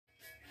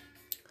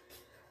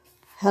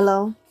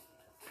Hello,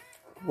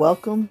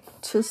 welcome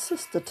to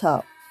Sister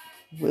Talk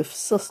with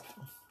Sister.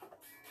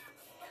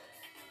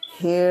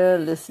 Here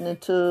listening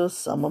to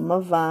some of my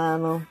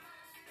vinyl.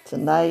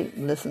 Tonight,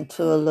 listen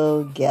to a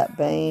little Gap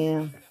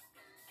Band.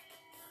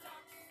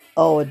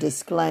 Oh, a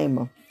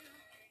disclaimer.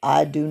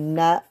 I do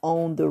not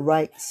own the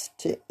rights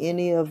to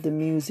any of the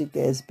music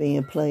that is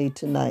being played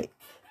tonight.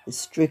 It's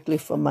strictly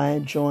for my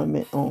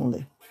enjoyment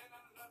only.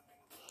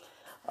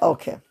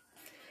 Okay.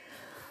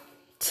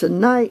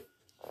 Tonight,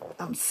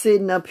 I'm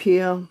sitting up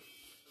here.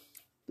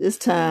 This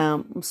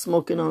time, I'm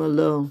smoking on a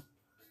little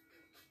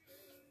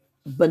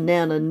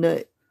banana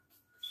nut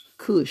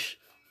kush.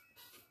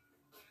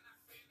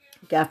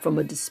 Got from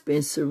a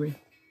dispensary.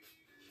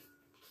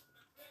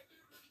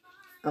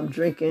 I'm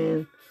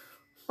drinking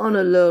on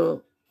a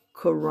little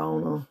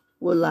Corona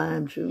with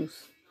lime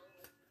juice.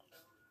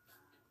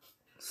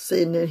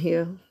 Sitting in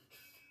here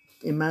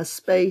in my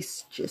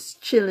space, just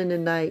chilling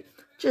tonight,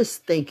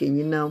 just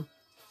thinking.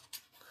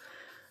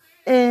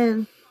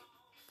 And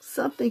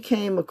something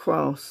came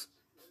across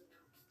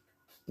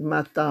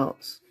my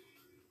thoughts.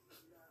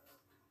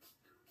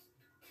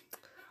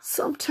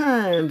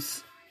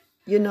 Sometimes,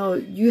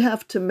 you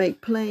have to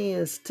make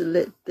plans to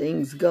let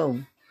things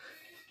go.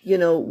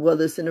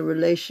 Whether it's in a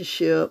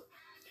relationship,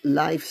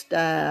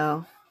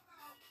 lifestyle,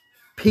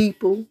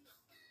 people,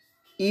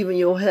 even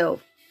your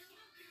health.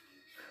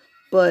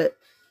 But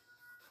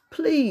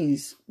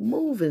please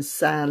move in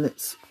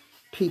silence,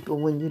 people,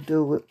 when you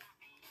do it.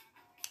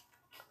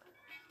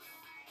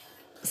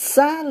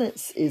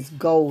 Silence is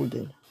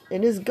golden,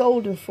 and it's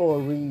golden for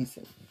a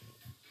reason.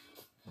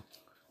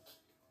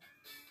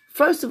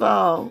 First of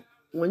all,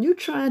 when you're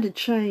trying to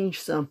change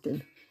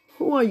something,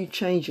 who are you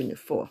changing it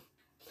for?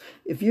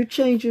 If you're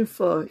changing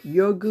for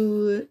your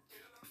good,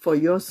 for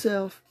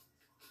yourself,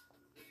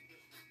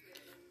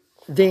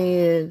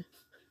 then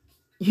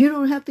you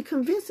don't have to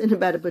convince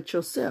anybody but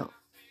yourself.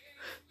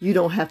 You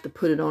don't have to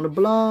put it on a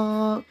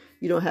blog.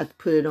 You don't have to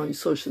put it on your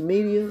social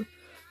media.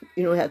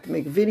 You don't have to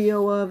make a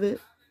video of it.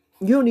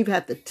 You don't even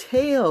have to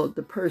tell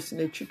the person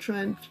that you're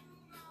trying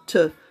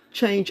to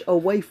change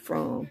away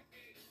from.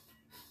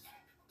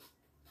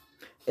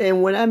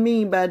 And what I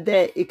mean by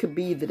that, it could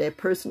be that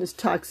person is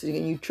toxic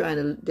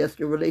and that's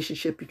your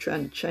relationship, you're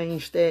trying to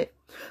change that.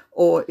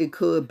 Or it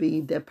could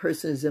be that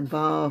person is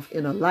involved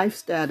in a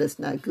lifestyle that's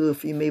not good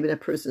for you. Maybe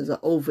that person is an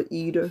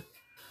overeater.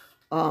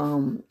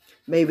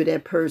 Maybe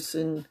that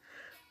person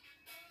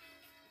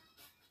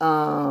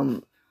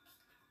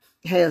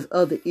has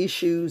other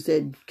issues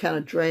that kind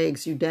of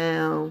drags you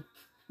down.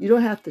 You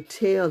don't have to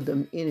tell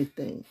them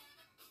anything.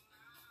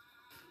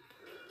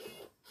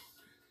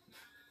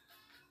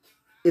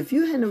 If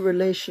you're in a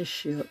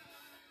relationship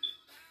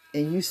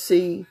and you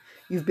see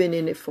you've been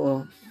in it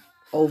for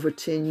over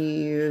 10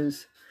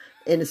 years,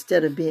 and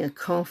instead of being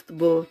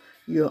comfortable,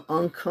 you're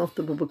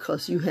uncomfortable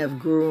because you have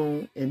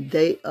grown and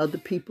other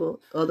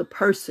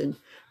person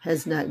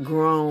has not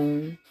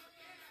grown,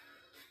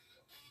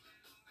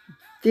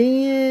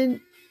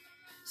 then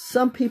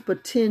some people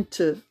tend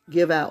to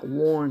give out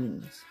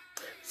warnings.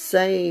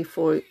 Say,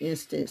 for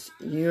instance,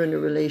 you're in a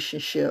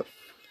relationship,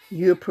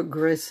 you're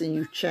progressing,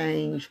 you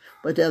change,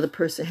 but the other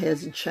person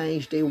hasn't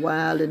changed. They're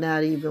wild and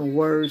not even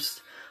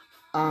worse.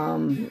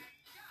 They're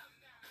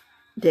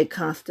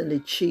constantly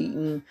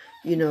cheating,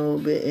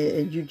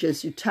 and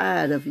you're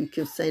tired of, you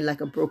can say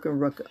like a broken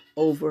record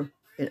over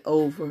and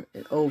over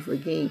and over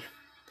again.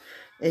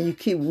 And you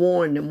keep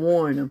warning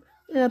them.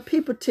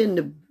 People tend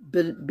to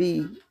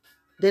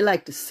they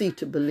like to see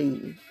to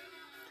believe.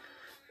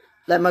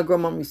 Like my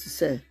grandmama used to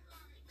say,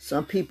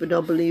 some people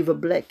don't believe a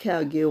black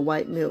cow give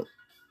white milk.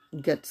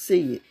 You got to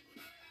see it.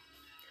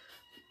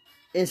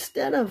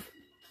 Instead of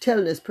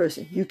telling this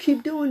person, you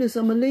keep doing this,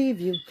 I'm going to leave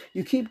you.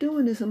 You keep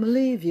doing this, I'm going to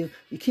leave you.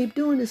 You keep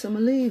doing this, I'm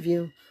going to leave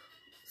you.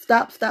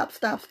 Stop.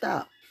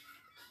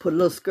 Put a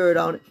little skirt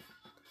on it.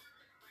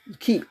 You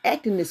keep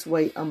acting this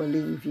way, I'm going to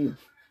leave you.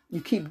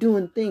 You keep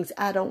doing things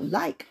I don't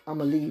like, I'm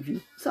going to leave you.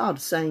 It's all the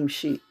same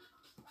shit.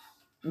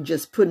 You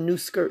just put new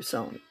skirts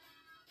on it.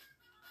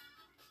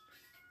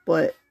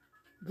 But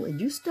when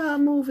you start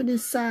moving in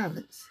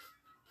silence,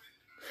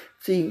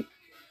 see,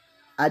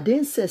 I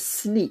didn't say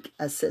sneak,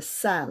 I said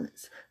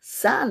silence.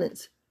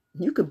 Silence,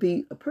 you could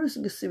be, a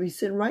person could be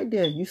sitting right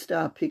there and you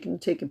start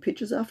taking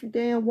pictures off your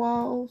damn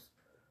walls,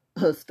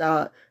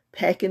 start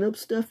packing up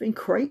stuff in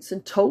crates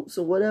and totes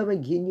or whatever,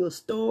 and getting your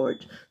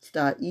storage,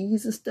 start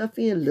easing stuff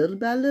in little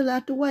by little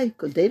out the way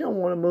because they don't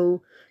want to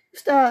move. You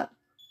start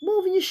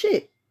moving your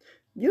shit.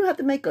 You don't have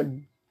to make a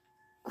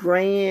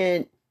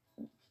grand,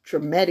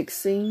 dramatic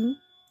scene.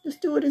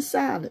 Just do it in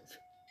silence.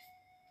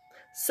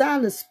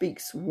 Silence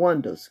speaks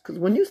wonders. Because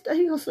when you stay,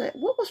 he's going to say,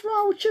 what's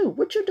wrong with you?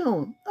 What you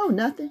doing? Oh,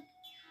 nothing.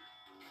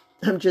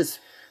 I'm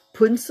just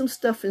putting some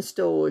stuff in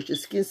storage.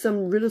 Just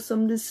getting rid of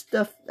some of this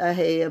stuff I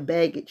have,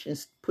 baggage,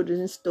 and put it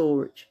in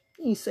storage.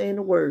 He ain't saying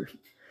a word.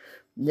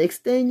 Next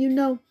thing you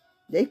know,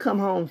 they come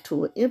home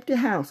to an empty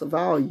house of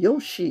all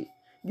your shit.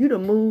 You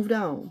done moved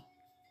on.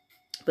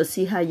 But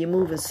see how you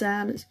move in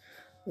silence?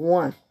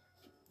 One.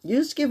 You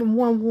just give them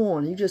one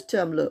warning. You just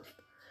tell them, look,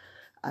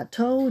 I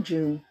told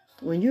you,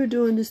 when you're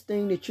doing this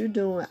thing that you're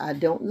doing, I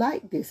don't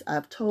like this.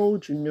 I've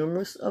told you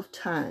numerous of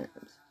times.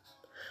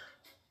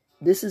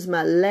 This is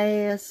my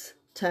last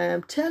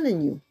time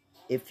telling you.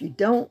 If I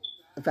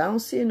don't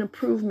see an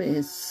improvement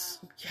in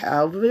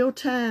however your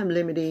time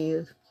limit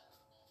is,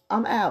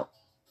 I'm out.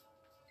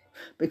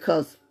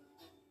 Because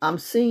I'm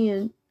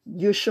seeing,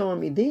 you're showing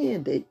me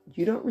then that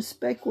you don't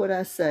respect what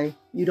I say,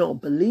 you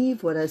don't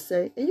believe what I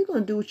say, and you're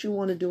going to do what you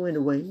want to do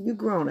anyway. You're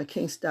grown, I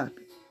can't stop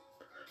it.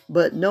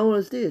 But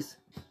notice this,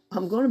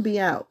 I'm going to be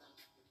out.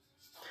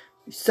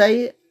 You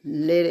say it,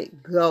 let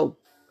it go.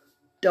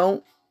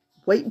 Don't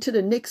wait until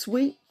the next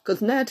week,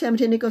 because 9 times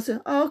 10 they're going to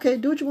say, oh, okay,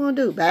 do what you want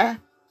to do, bye.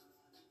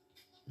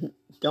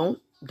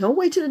 Don't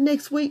wait till the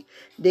next week.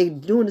 They're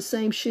doing the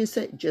same shit.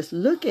 Say, just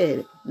look at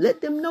it.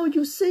 Let them know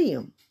you see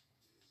them.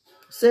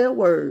 Say a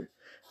word.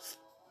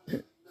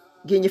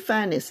 Getting your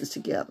finances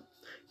together.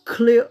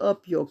 Clear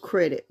up your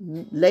credit.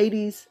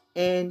 Ladies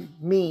and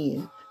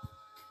men.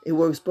 It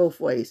works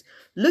both ways.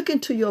 Look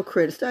into your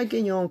credit. Start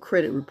getting your own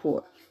credit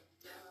report.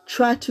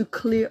 Try to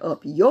clear up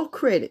your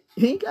credit.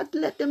 You ain't got to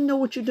let them know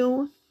what you're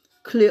doing.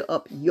 Clear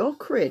up your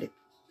credit.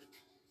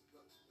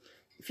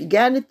 If you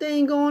got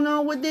anything going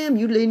on with them,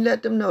 you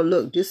let them know,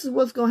 look, this is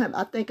what's going to happen.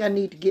 I think I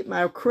need to get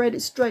my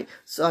credit straight.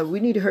 So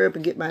we need to hurry up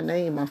and get my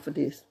name off of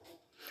this.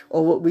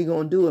 Or what we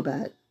going to do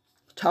about it.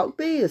 Talk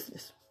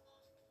business.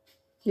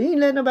 You ain't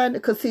letting nobody,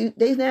 because see,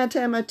 they 9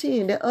 times out of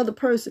 10, that other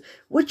person,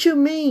 what you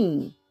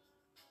mean?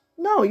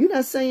 No, you're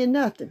not saying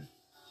nothing.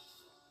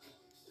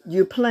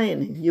 You're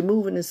planning. You're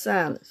moving in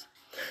silence.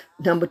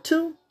 Number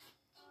 2,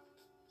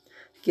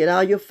 get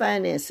all your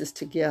finances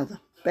together.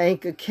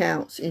 Bank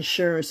accounts,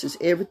 insurances,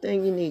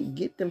 everything you need,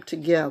 get them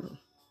together.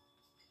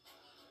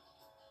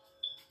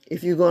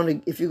 If you're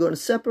going to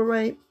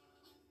separate,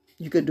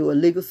 you could do a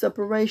legal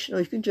separation,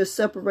 or you can just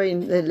separate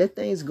and let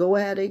things go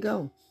how they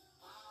go.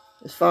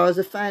 As far as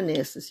the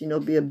finances,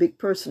 be a big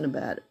person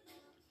about it.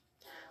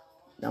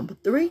 Number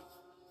 3,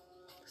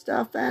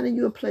 start finding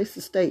you a place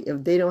to stay.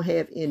 If they don't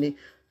have any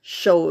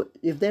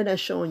if they're not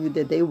showing you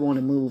that they want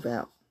to move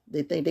out,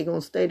 they think they're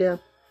going to stay there,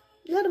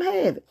 let them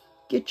have it.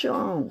 Get your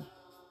own.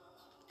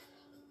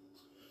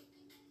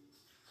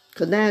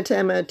 Because 9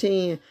 times out of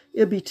 10,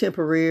 it'll be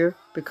temporary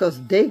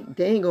because they ain't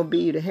going to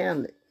be able to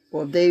handle it.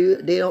 Or if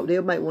they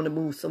might want to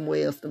move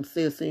somewhere else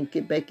themselves so you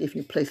can get back in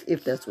your place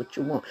if that's what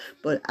you want.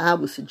 But I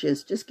would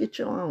suggest just get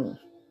your own.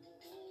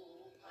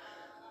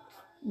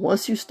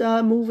 Once you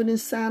start moving in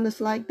silence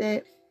like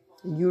that,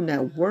 and you're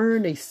not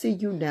worrying, they see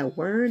you not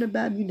worrying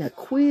about them, you're not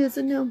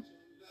quizzing them,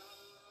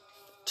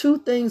 2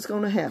 things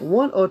going to happen.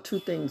 1 or 2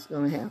 things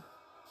going to happen.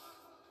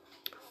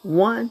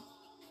 1,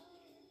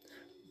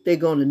 they're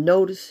going to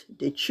notice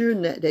that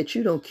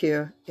you don't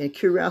care, and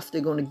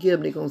curiosity going to give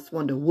them. They're going to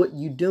wonder what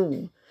you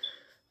doing.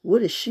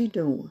 What is she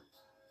doing?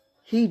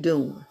 He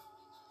doing?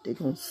 They're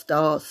going to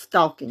start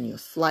stalking you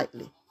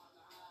slightly.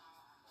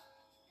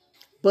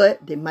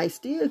 But they might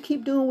still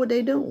keep doing what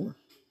they're doing.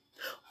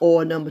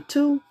 Or number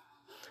 2,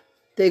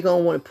 they're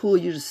going to want to pull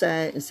you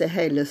aside and say,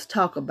 hey, let's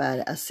talk about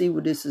it. I see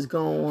where this is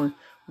going.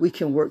 We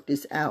can work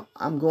this out.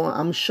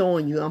 I'm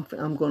showing you,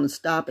 I'm going to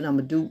stop and I'm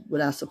going to do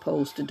what I'm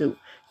supposed to do.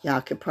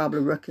 Y'all can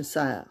probably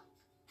reconcile.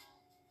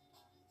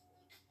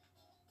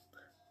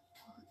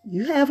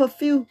 You have a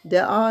few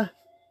that are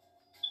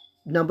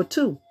number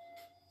 2.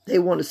 They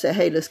want to say,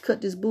 hey, let's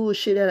cut this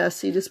bullshit out. I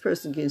see this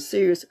person getting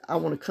serious. I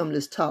want to come,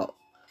 let's talk.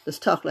 Let's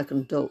talk like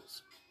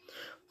adults.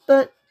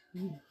 But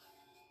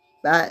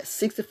about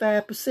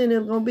 65% of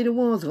them going to be the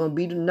ones going to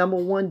be the number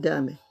 1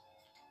 dummy.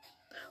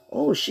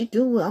 Oh, she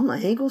doing,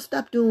 I ain't going to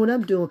stop doing what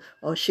I'm doing.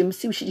 Oh, she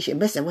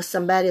messing with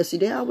somebody else. See,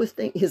 they always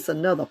think it's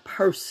another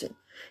person.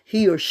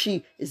 He or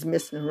she is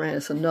messing around.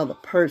 It's another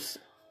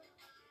person.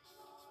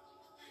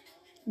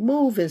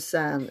 Move in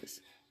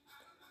silence.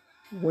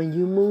 When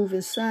you move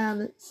in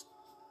silence,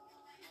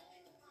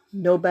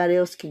 nobody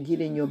else can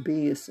get in your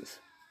business.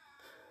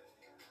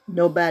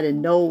 Nobody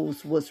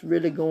knows what's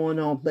really going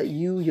on but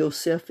you,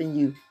 yourself, and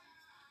you.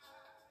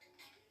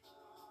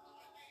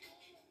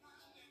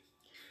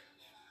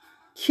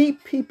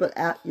 Keep people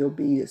out your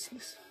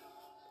business.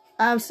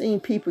 I've seen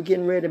people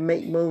getting ready to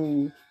make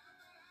moves.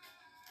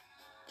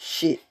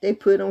 Shit, they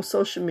put it on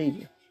social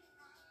media.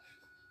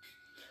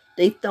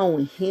 They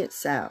throwing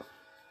hints out.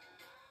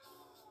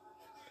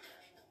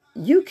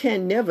 You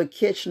can never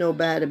catch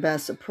nobody by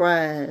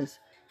surprise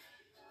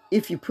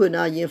if you're putting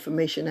all your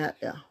information out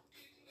there.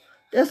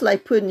 That's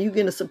like you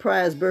getting a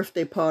surprise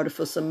birthday party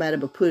for somebody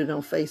but put it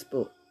on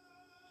Facebook.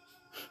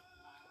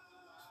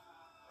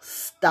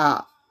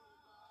 Stop.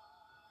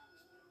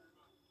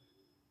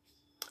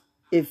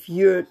 If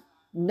you're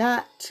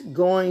not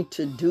going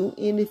to do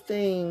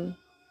anything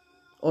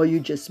or you're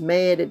just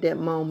mad at that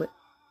moment,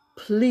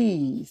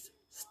 please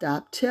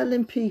stop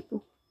telling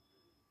people.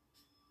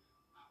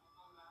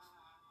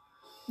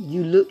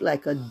 You look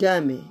like a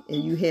dummy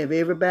and you have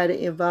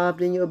everybody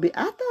involved in your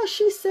business. I thought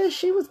she said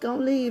she was going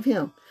to leave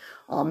him.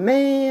 Oh,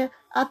 man,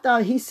 I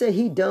thought he said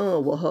he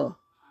done with her.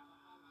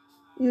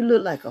 You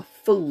look like a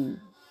fool.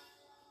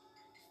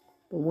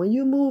 But when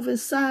you move in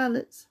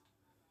silence,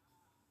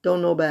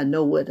 Don't nobody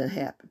know what done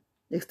happened.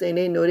 Next thing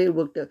they know, they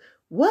looked up.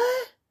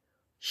 What?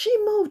 She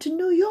moved to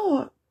New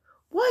York.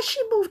 What?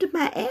 She moved to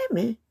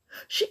Miami.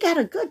 She got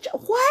a good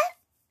job. What?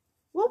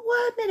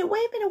 What? Wait a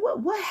minute.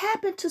 What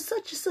happened to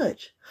such and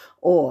such?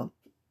 Or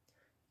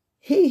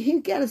he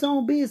got his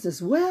own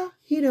business. Well,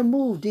 he done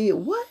moved. Did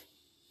what?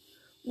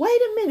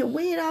 Wait a minute.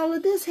 When all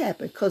of this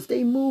happened? Because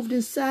they moved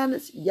in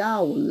silence.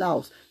 Y'all were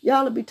lost.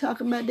 Y'all will be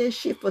talking about that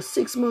shit for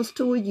 6 months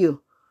to a year.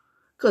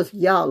 Because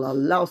y'all are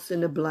lost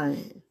in the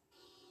blind.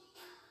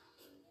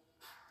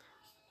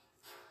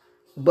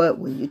 But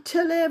when you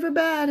tell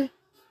everybody,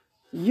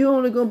 you're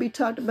only going to be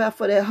talked about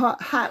for that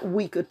hot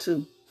week or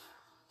two.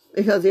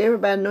 Because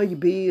everybody know your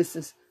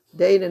business.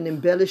 They done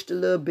embellished a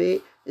little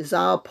bit. It's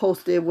all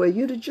posted everywhere.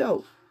 You the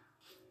joke.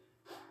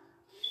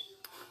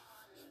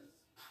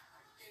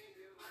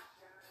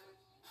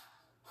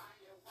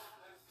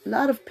 A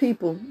lot of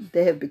people,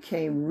 they have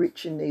become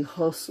rich in their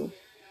hustle,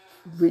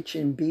 rich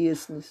in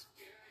business.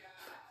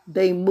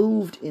 They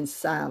moved in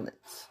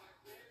silence.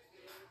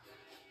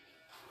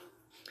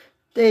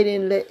 They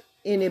didn't let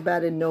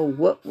anybody know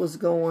what was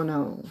going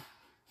on.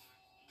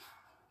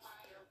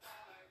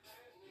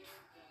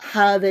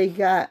 How they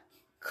got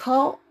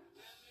caught.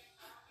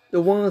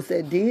 The ones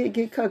that did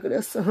get caught, because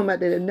there's some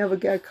out there that never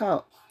got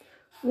caught.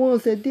 The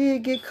ones that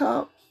did get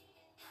caught,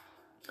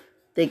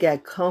 they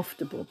got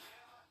comfortable.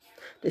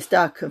 They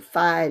start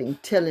confiding,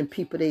 telling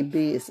people their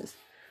business.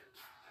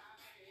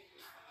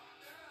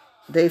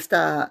 They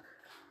start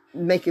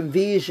making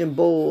vision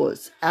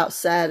boards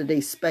outside of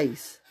their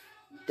space.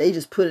 They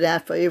just put it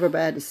out for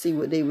everybody to see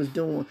what they was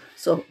doing.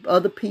 So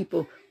other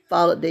people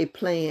followed their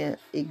plan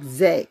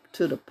exact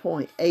to the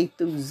point, A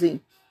through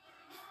Z.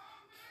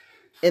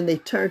 And they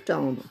turned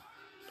on them.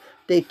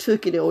 They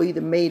took it or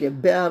either made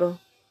it better,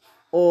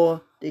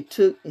 or they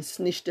took and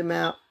snitched them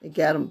out and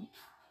got them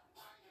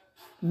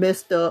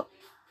messed up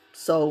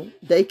so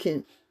they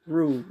can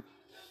rule.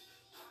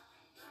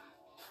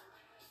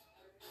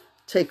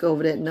 Take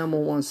over that number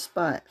one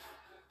spot.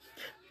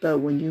 But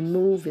when you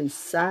move in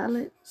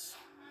silence,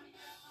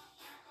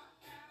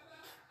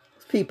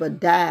 people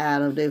die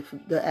out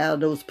of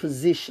those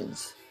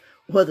positions.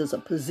 Whether it's a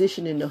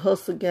position in the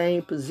hustle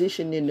game,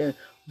 position in the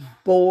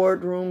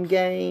boardroom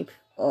game,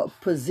 or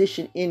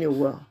position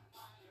anywhere.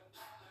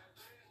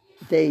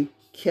 They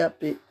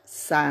kept it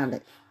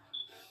silent.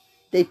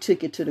 They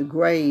took it to the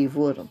grave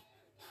with them.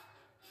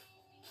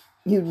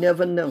 You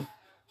never know.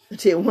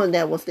 Until one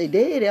day, once they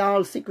dead, all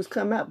the secrets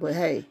come out. But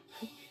hey,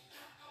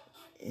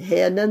 it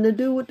had nothing to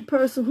do with the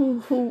person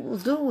who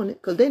was doing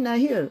it, because they're not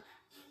here.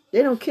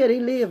 They don't care. They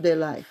live their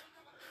life.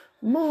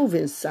 Move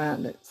in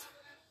silence.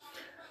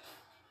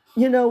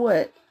 You know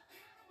what?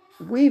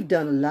 We've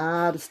done a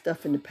lot of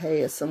stuff in the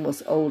past, some of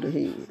us older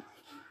heads.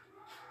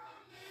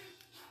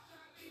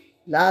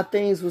 A lot of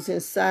things was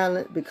in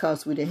silence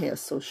because we didn't have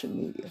social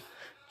media.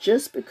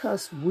 Just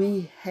because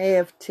we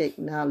have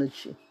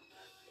technology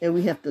and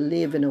we have to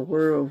live in a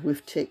world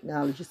with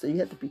technology, so you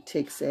have to be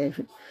tech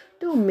savvy,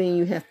 don't mean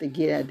you have to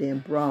get out there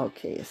and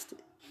broadcast it.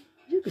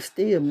 You can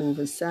still move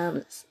in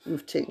silence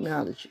with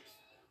technology.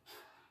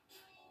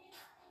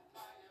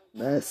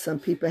 But some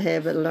people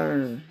haven't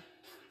learned.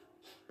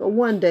 But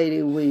one day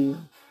they will.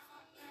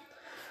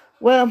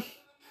 Well,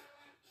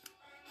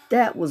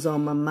 that was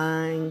on my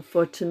mind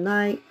for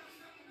tonight.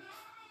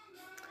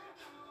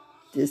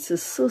 This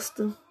is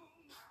Sister,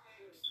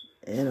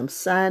 and I'm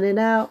signing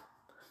out.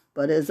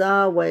 But as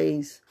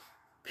always,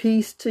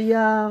 peace to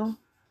y'all,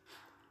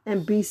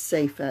 and be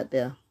safe out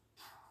there.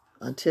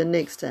 Until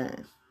next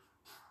time.